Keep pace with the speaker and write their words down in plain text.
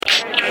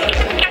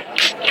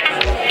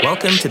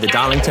Welcome to the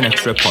Darlington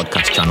Extra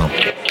podcast channel,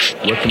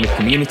 working with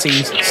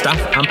communities, staff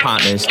and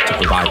partners to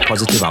provide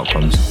positive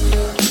outcomes.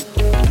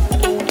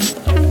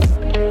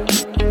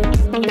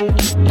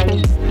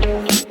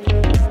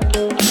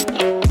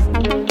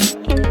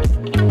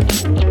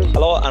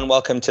 Hello and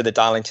welcome to the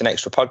Darlington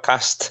Extra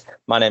podcast.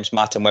 My name's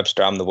Martin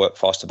Webster, I'm the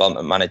Workforce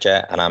Development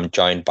Manager, and I'm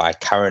joined by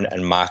Karen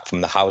and Mark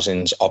from the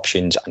Housing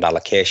Options and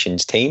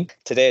Allocations team.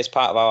 Today, as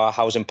part of our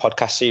housing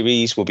podcast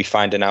series, we'll be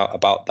finding out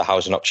about the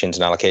Housing Options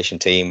and Allocation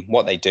team,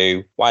 what they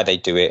do, why they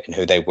do it, and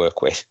who they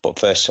work with. But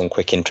first, some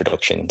quick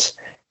introductions.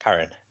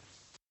 Karen.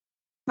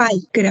 Hi,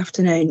 good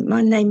afternoon.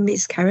 My name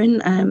is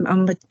Karen.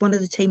 I'm one of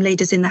the team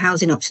leaders in the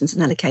Housing Options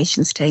and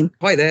Allocations team.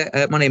 Hi there,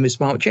 my name is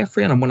Mark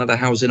Jeffrey and I'm one of the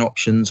Housing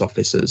Options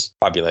officers.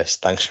 Fabulous,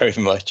 thanks very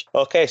much.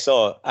 Okay,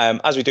 so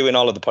as we do in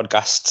all of the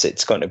podcasts,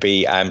 it's going to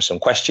be some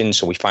questions,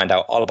 so we find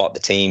out all about the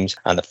teams.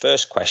 And the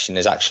first question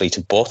is actually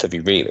to both of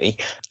you, really.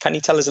 Can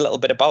you tell us a little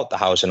bit about the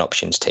Housing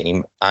Options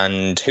team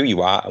and who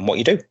you are and what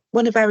you do?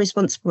 One of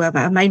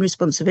our main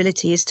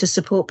responsibility is to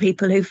support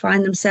people who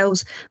find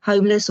themselves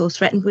homeless or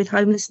threatened with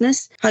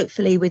homelessness.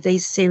 Hopefully, with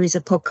these series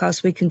of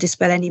podcasts, we can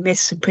dispel any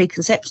myths and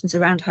preconceptions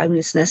around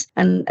homelessness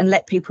and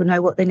let people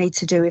know what they need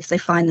to do if they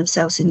find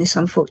themselves in this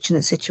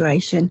unfortunate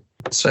situation.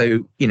 So,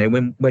 you know,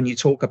 when you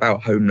talk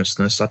about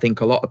homelessness, I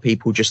think a lot of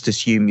people just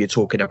assume you're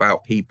talking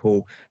about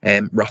people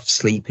rough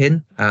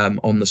sleeping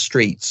on the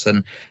streets.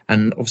 And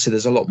obviously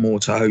there's a lot more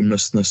to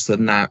homelessness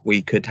than that.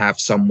 We could have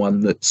someone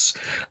that's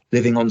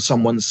living on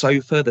someone's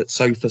sofa, that's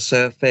sofa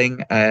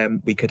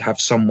surfing. We could have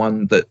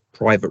someone that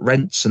private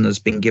rents and has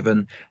been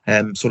given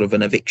sort of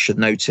an eviction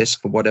notice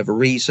for whatever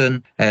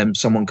reason.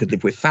 Someone could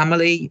live with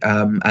family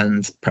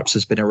and perhaps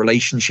there's been a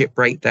relationship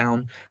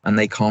breakdown and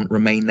they can't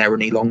remain there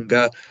any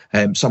longer.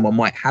 Someone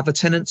might have a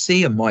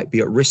tenancy and might be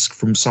at risk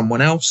from someone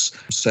else.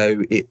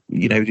 So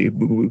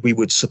we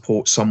would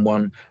support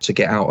someone to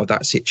get out of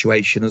that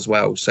situation as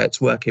well. So it's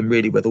working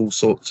really with all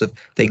sorts of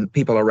things,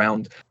 people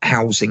around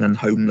housing and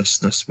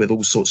homelessness with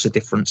all sorts of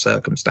different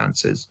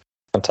circumstances.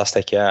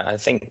 Fantastic. Yeah, I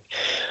think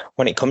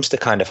when it comes to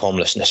kind of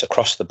homelessness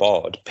across the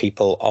board,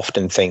 people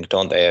often think,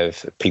 don't they,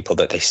 of people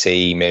that they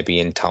see maybe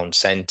in town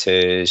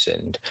centres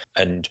and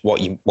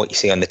what you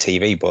see on the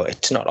TV, but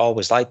it's not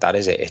always like that,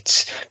 is it?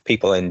 It's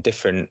people in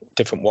different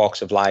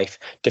walks of life,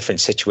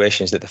 different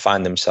situations that they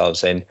find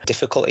themselves in,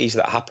 difficulties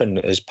that happen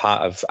as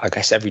part of, I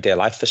guess, everyday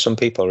life for some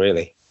people,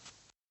 really.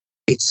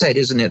 It's said,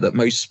 isn't it, that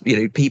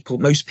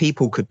most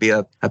people could be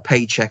a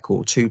paycheck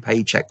or two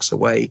paychecks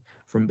away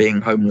from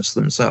being homeless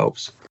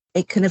themselves.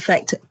 It can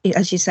affect,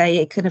 as you say,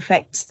 it can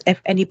affect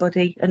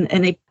anybody,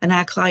 and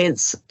our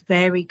clients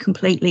vary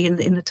completely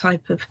in the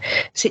type of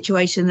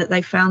situation that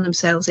they found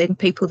themselves in.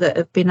 People that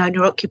have been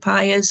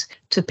owner-occupiers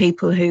to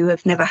people who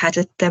have never had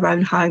their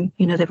own home.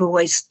 You know, they've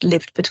always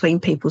lived between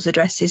people's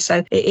addresses.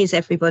 So it is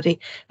everybody.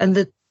 And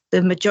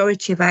the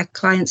majority of our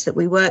clients that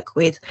we work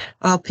with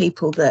are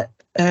people that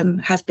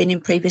have been in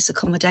previous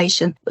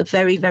accommodation, but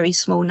very, very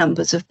small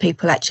numbers of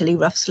people actually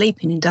rough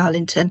sleeping in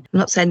Darlington. I'm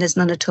not saying there's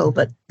none at all,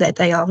 but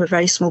they are a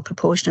very small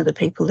proportion of the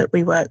people that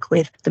we work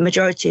with. The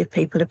majority of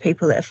people are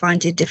people that are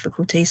finding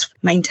difficulties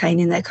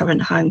maintaining their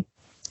current home.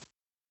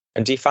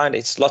 And do you find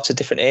it's lots of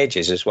different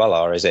ages as well,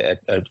 or is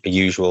it an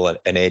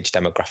age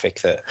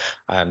demographic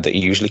that you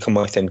usually come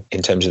with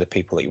in terms of the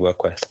people that you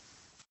work with?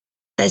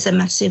 There's a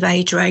massive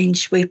age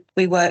range. We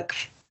work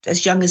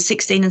as young as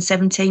 16 and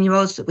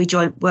 17-year-olds that we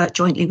work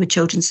jointly with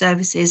Children's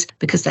Services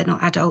because they're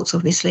not adults,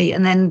 obviously,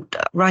 and then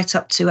right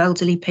up to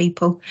elderly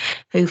people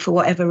who, for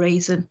whatever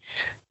reason,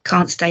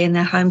 can't stay in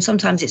their home.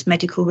 Sometimes it's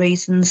medical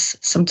reasons,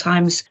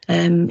 sometimes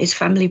it's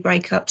family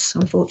breakups,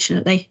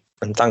 unfortunately.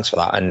 And thanks for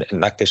that. And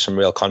that gives some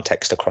real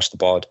context across the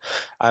board.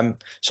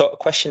 So a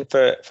question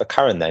for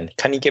Karen then.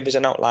 Can you give us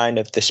an outline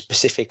of the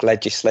specific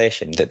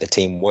legislation that the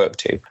team work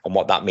to and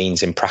what that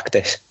means in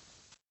practice?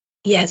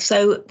 Yeah,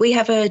 so we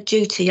have a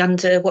duty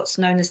under what's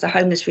known as the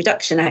Homeless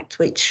Reduction Act,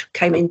 which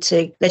came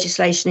into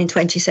legislation in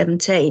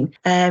 2017.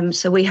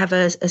 So we have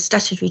a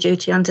statutory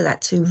duty under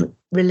that to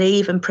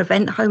relieve and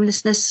prevent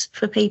homelessness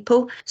for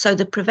people. So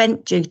the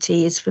prevent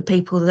duty is for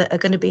people that are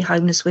going to be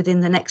homeless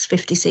within the next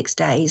 56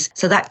 days.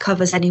 So that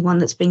covers anyone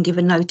that's been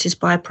given notice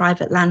by a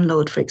private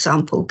landlord, for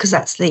example, because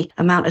that's the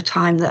amount of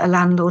time that a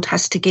landlord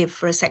has to give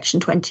for a Section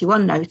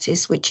 21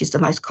 notice, which is the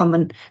most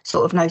common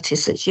sort of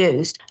notice that's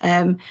used.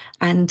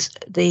 And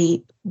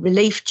the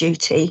relief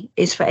duty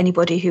is for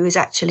anybody who is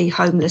actually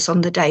homeless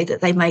on the day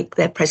that they make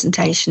their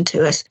presentation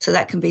to us. So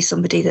that can be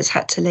somebody that's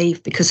had to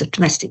leave because of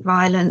domestic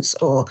violence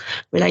or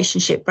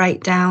relationship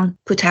breakdown.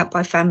 Put out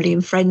by family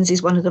and friends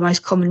is one of the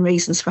most common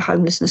reasons for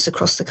homelessness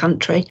across the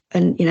country,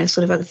 and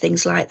sort of other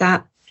things like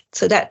that.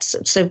 So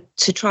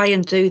to try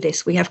and do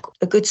this, we have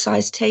a good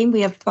sized team.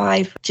 We have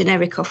 5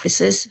 generic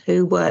officers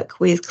who work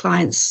with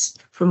clients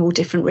from all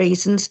different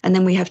reasons. And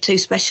then we have 2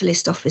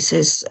 specialist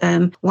officers,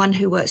 one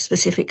who works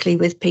specifically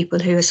with people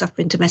who are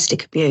suffering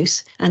domestic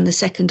abuse, and the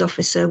second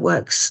officer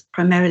works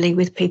primarily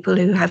with people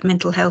who have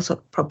mental health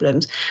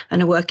problems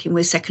and are working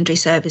with secondary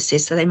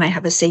services. So they may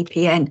have a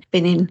CPN,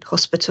 been in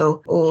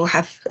hospital, or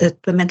have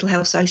a mental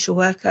health social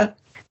worker.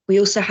 We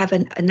also have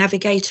a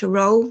navigator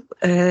role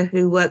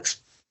who works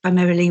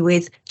primarily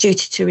with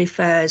duty to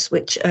refers,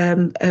 which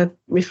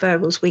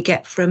referrals we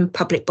get from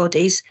public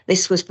bodies.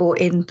 This was brought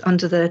in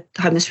under the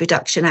Homeless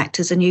Reduction Act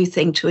as a new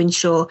thing to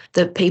ensure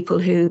that people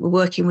who were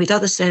working with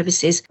other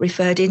services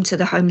referred into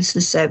the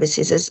homelessness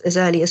services as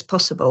early as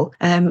possible.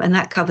 And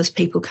that covers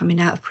people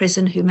coming out of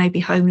prison who may be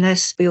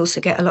homeless. We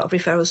also get a lot of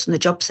referrals from the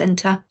job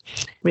centre,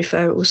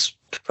 referrals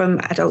from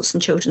adults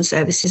and children's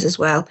services as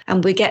well.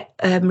 And we get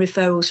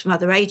referrals from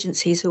other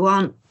agencies who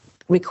aren't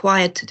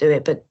required to do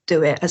it, but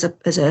do it as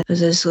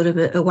a sort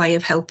of a way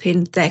of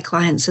helping their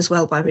clients as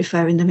well by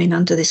referring them in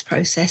under this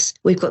process.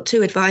 We've got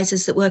 2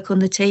 advisors that work on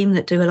the team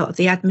that do a lot of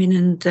the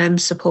admin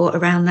and support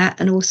around that.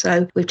 And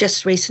also we've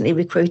just recently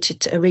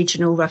recruited a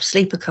regional rough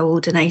sleeper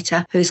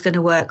coordinator who's going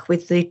to work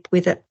with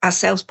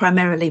ourselves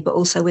primarily, but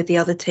also with the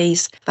other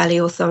Tees Valley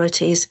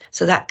authorities.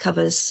 So that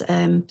covers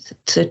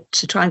to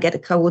try and get a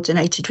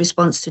coordinated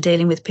response to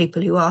dealing with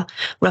people who are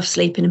rough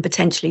sleeping and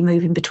potentially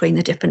moving between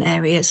the different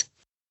areas.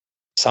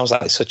 Sounds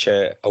like such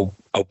a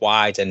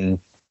wide and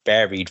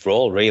varied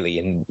role, really.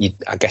 And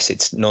I guess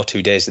it's no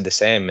 2 days are the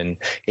same, and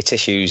it's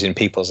issues in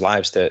people's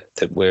lives that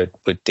we're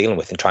dealing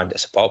with and trying to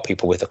support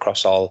people with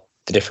across all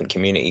the different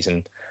communities.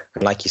 And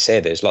like you say,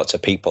 there's lots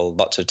of people,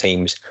 lots of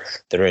teams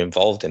that are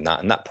involved in that.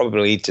 And that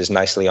probably leads us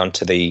nicely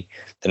onto the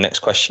next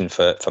question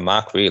for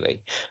Mark,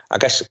 really. I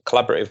guess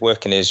collaborative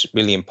working is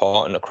really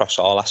important across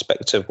all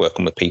aspects of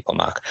working with people,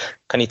 Mark.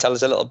 Can you tell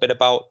us a little bit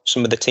about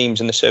some of the teams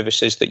and the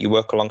services that you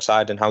work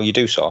alongside and how you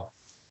do so?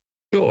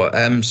 Sure.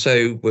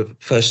 So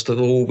first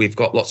of all, we've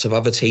got lots of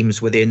other teams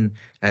within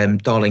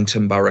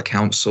Darlington Borough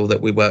Council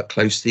that we work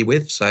closely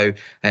with. So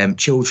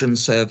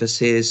children's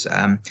services,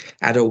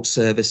 adult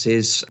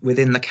services.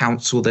 Within the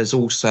council, there's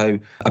also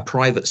a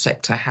private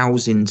sector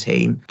housing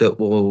team that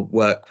will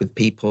work with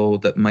people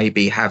that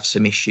maybe have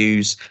some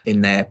issues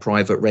in their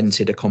private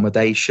rented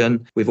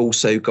accommodation. We've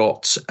also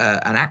got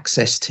an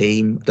access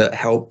team that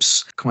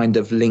helps kind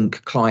of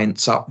link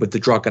clients up with the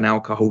drug and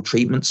alcohol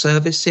treatment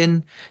service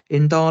in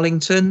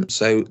Darlington.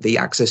 So the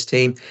access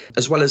team,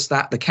 as well as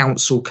that, the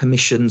council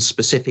commissions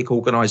specific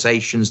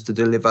organisations to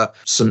deliver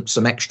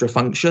some extra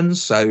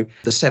functions. So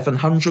the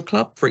 700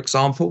 Club, for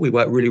example, we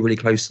work really, really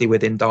closely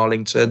with in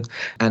Darlington,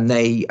 and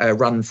they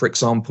run, for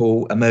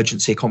example,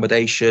 emergency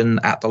accommodation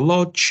at the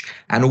lodge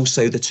and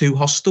also the 2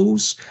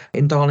 hostels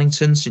in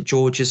Darlington, St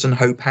George's and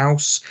Hope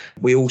House.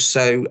 We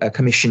also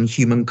commission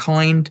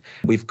Humankind.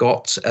 We've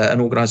got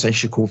an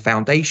organisation called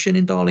Foundation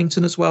in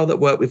Darlington as well that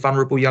work with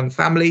vulnerable young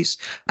families,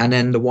 and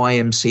then the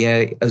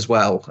YMCA as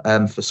well,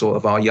 for sort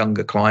of our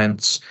younger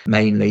clients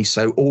mainly.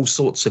 So all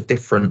sorts of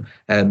different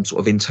sort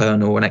of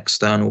internal and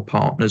external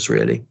partners,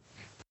 really.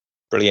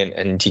 Brilliant.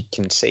 And you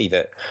can see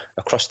that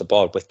across the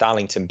board, with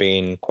Darlington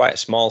being quite a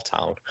small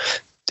town,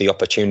 the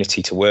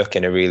opportunity to work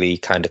in a really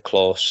kind of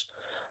close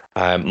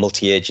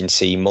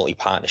multi-agency,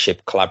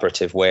 multi-partnership,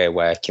 collaborative way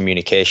where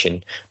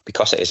communication,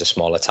 because it is a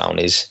smaller town,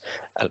 is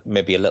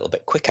maybe a little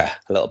bit quicker,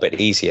 a little bit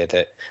easier,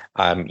 that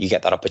you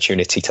get that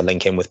opportunity to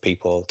link in with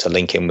people, to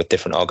link in with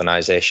different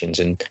organisations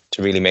and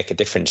to really make a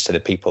difference to the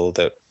people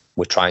that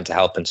we're trying to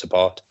help and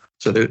support.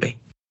 Absolutely.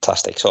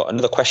 Fantastic. So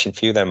another question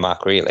for you then,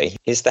 Mark, really,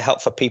 is there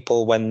help for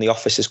people when the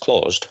office is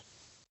closed?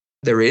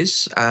 There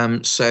is.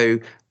 So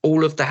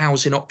all of the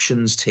Housing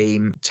Options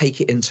team take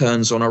it in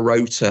turns on a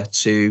rota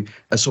to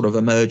a sort of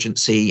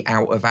emergency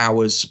out of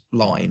hours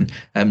line.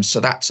 So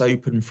that's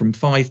open from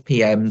 5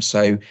 p.m.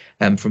 So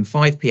from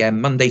 5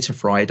 p.m. Monday to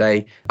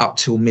Friday up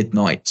till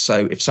midnight.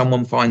 So if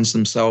someone finds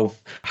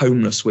themselves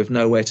homeless with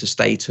nowhere to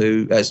stay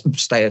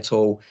at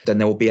all, then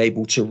they'll be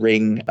able to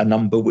ring a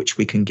number which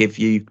we can give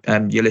you,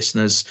 your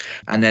listeners,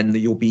 and then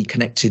you'll be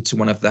connected to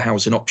one of the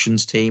Housing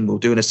Options team. We'll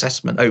do an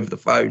assessment over the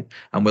phone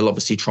and we'll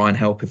obviously try and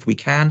help if we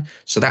can.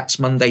 So that's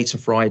Monday to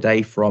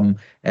Friday from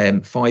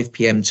 5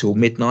 p.m. till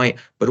midnight,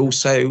 but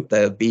also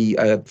there'll be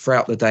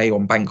throughout the day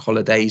on bank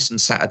holidays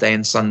and Saturday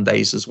and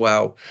Sundays as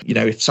well. You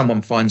know, if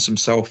someone finds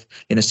themselves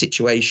in a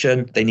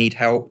situation, they need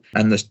help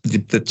and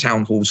the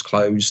town hall's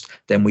closed,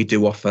 then we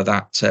do offer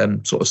that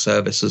sort of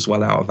service as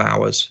well out of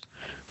hours.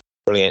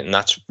 Brilliant. And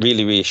that's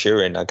really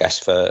reassuring, I guess,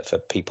 for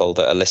people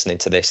that are listening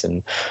to this,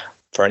 and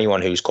for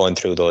anyone who's going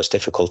through those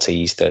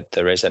difficulties, that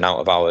there is an out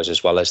of hours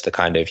as well as the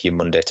kind of your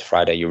Monday to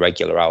Friday, your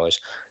regular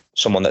hours,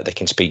 someone that they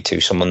can speak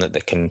to, someone that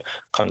they can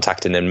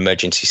contact in an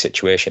emergency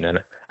situation.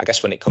 And I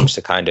guess when it comes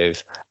to kind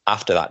of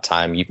after that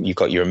time, you've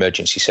got your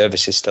emergency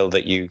services still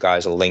that you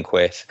guys will link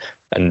with,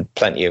 and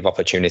plenty of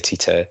opportunity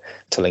to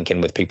link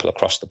in with people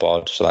across the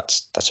board. So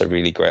that's a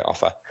really great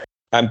offer.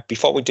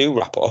 Before we do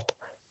wrap up,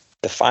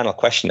 the final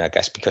question, I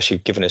guess, because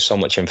you've given us so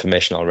much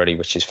information already,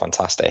 which is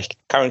fantastic.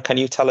 Karen, can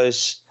you tell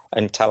us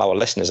and tell our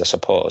listeners, I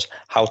suppose,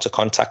 how to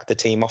contact the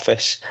team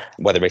office,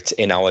 whether it's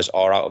in hours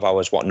or out of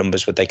hours? What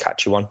numbers would they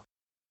catch you on?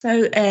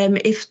 So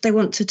if they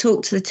want to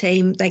talk to the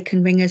team, they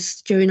can ring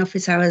us during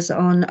office hours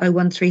on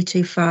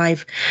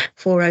 01325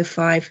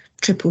 405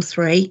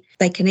 333.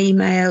 They can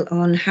email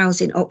on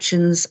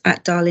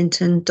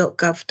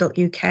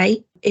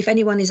housingoptions@darlington.gov.uk. If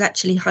anyone is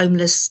actually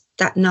homeless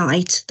that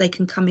night, they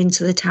can come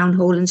into the town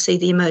hall and see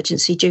the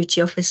emergency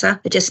duty officer.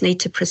 They just need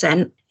to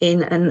present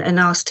in and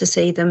ask to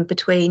see them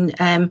between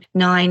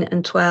 9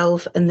 and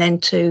 12, and then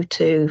 2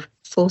 to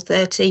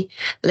 4:30,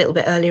 a little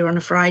bit earlier on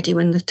a Friday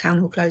when the town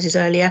hall closes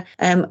earlier.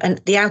 And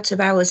the out of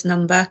hours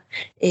number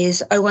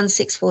is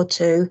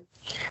 01642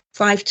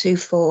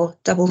 524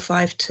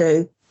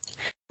 552.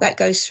 That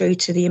goes through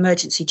to the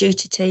emergency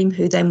duty team,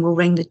 who then will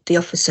ring the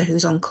officer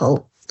who's on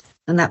call.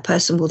 And that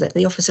person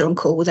the officer on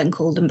call will then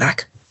call them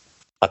back.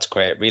 That's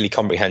great. Really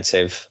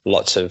comprehensive.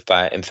 Lots of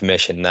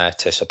information there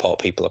to support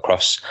people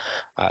across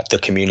the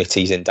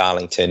communities in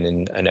Darlington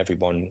and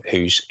everyone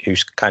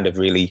who's kind of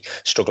really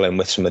struggling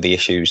with some of the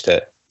issues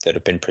that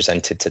have been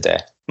presented today.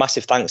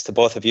 Massive thanks to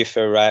both of you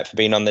for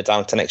being on the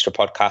Darlington Extra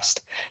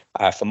podcast.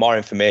 For more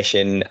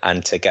information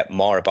and to get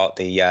more about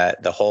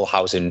the whole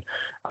housing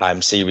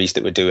series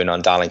that we're doing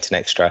on Darlington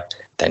Extra,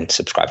 then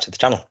subscribe to the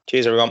channel.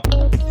 Cheers, everyone.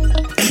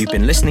 You've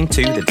been listening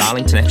to the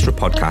Darlington Extra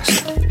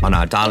podcast on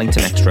our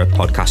Darlington Extra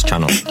podcast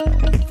channel.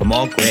 For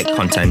more great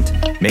content,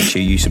 make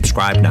sure you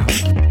subscribe now.